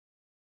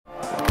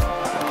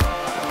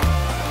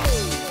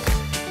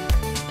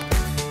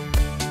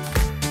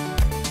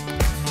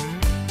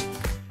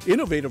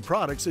Innovative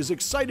Products is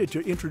excited to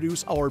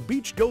introduce our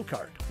Beach Go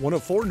Kart, one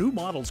of 4 new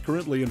models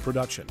currently in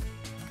production.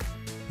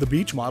 The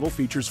Beach model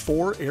features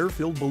 4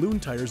 air-filled balloon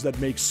tires that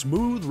make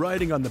smooth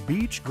riding on the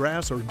beach,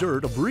 grass, or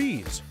dirt a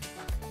breeze.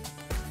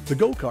 The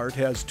Go Kart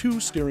has 2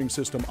 steering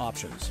system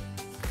options: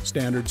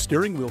 standard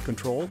steering wheel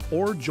control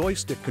or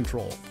joystick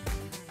control.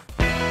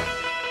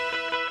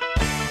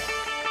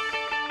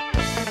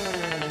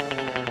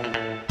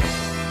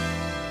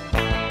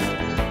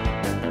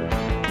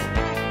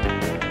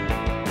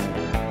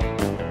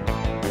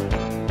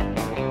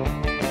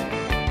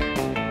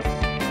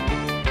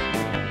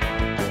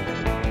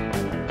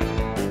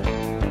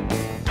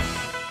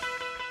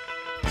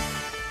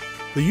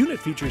 The unit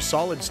features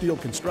solid steel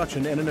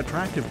construction and an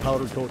attractive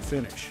powder coat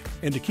finish.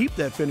 And to keep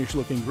that finish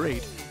looking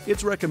great,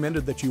 it's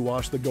recommended that you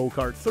wash the Go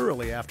Kart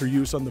thoroughly after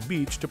use on the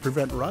beach to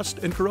prevent rust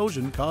and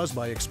corrosion caused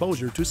by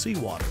exposure to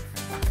seawater.